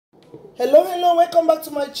Hello, welcome back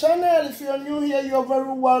to my channel. If you are new here, you are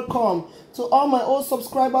very welcome. To all my old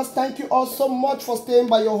subscribers, thank you all so much for staying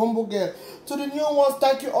by your humble girl. To the new ones,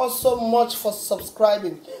 thank you all so much for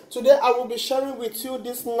subscribing. Today I will be sharing with you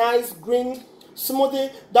this nice green smoothie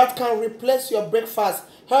that can replace your breakfast.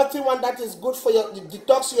 Healthy one that is good for your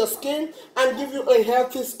detox your skin and give you a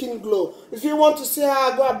healthy skin glow. If you want to see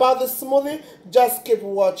how I go about this smoothie, just keep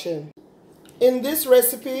watching. In this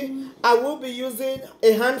recipe, I will be using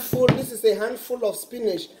a handful. This is a handful of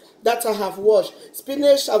spinach that I have washed.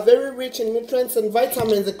 Spinach are very rich in nutrients and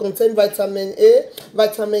vitamins. They contain vitamin A,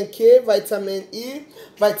 vitamin K, vitamin E,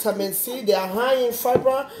 vitamin C. They are high in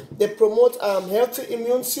fiber. They promote healthy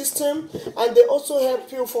immune system, and they also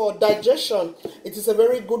help you for digestion. It is a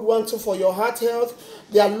very good one too for your heart health.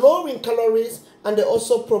 They are low in calories, and they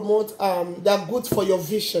also promote they are good for your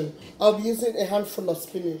vision. I'll be using a handful of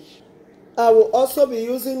spinach. I will also be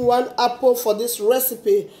using 1 apple for this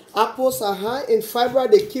recipe. Apples are high in fiber.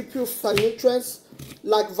 They keep you for nutrients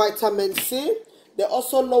like vitamin C. They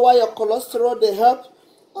also lower your cholesterol. They help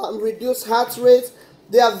reduce heart rate.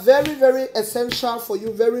 They are very essential for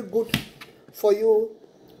you, very good for you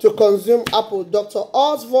to consume apple. Dr.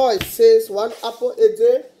 Oz voice says 1 apple a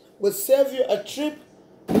day will save you a trip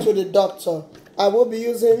to the doctor. I will be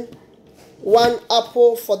using 1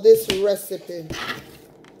 apple for this recipe.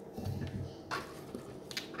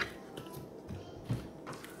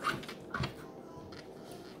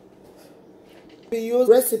 We use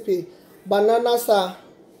recipe bananas are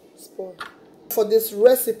for this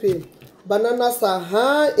recipe. Bananas are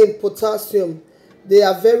high in potassium. They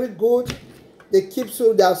are very good. They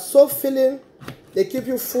are so filling. They keep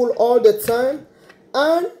you full all the time,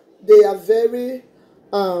 and they are very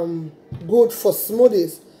good for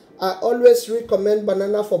smoothies. I always recommend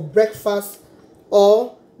banana for breakfast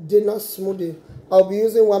or dinner smoothie. I'll be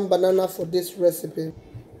using 1 banana for this recipe.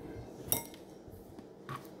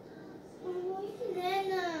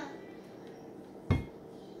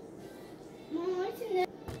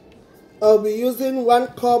 I'll be using 1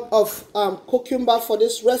 cup of cucumber for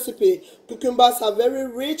this recipe. Cucumbers are very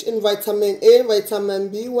rich in vitamin A,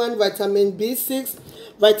 vitamin B1, vitamin B6,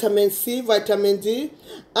 vitamin C, vitamin D,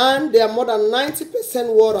 and they are more than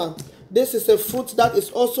 90% water. This is a fruit that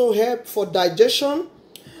is also help for digestion.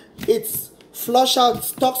 It flushes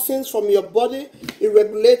out toxins from your body. It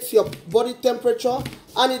regulates your body temperature,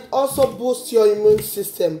 and it also boosts your immune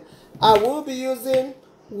system. I will be using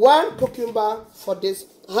 1 cucumber for this.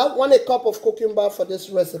 Have 1 cup of cucumber for this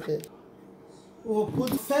recipe. We'll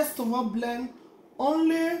put first of all blend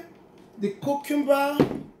only the cucumber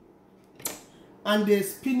and the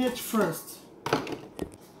spinach first.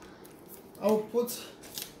 I'll put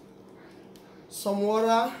some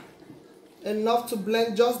water, enough to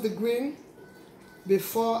blend just the green,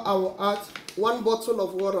 before I will add 1 bottle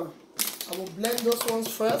of water. I will blend those ones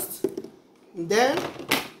first, then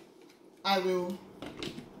I will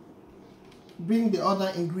bring the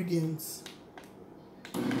other ingredients.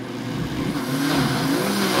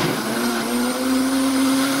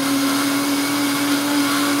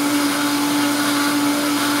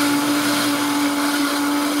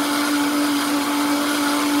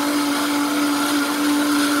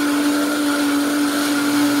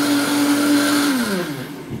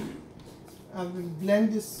 I will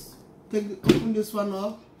blend this, open this one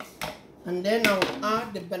up, and then I will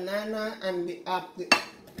add the banana and the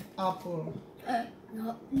apple.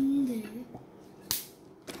 Not in there.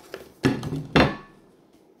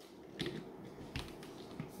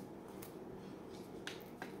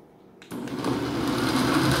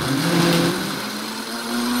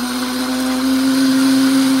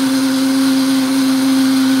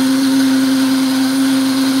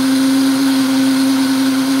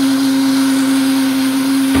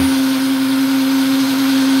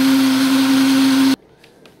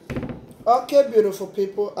 Okay, beautiful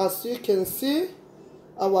people, as you can see,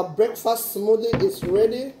 our breakfast smoothie is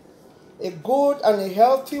ready. A good and a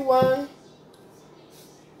healthy one.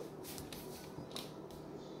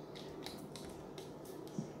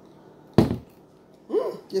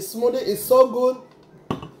 The smoothie is so good.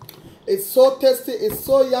 It's so tasty. It's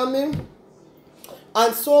so yummy.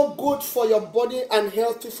 And so good for your body and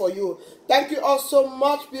healthy for you. Thank you all so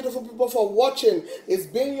much, beautiful people, for watching. It's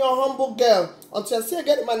been your humble girl. Until I see you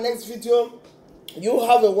again in my next video, you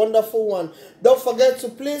have a wonderful one. Don't forget to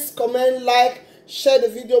please comment, like, share the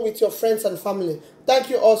video with your friends and family. Thank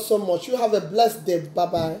you all so much. You have a blessed day.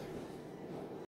 Bye-bye.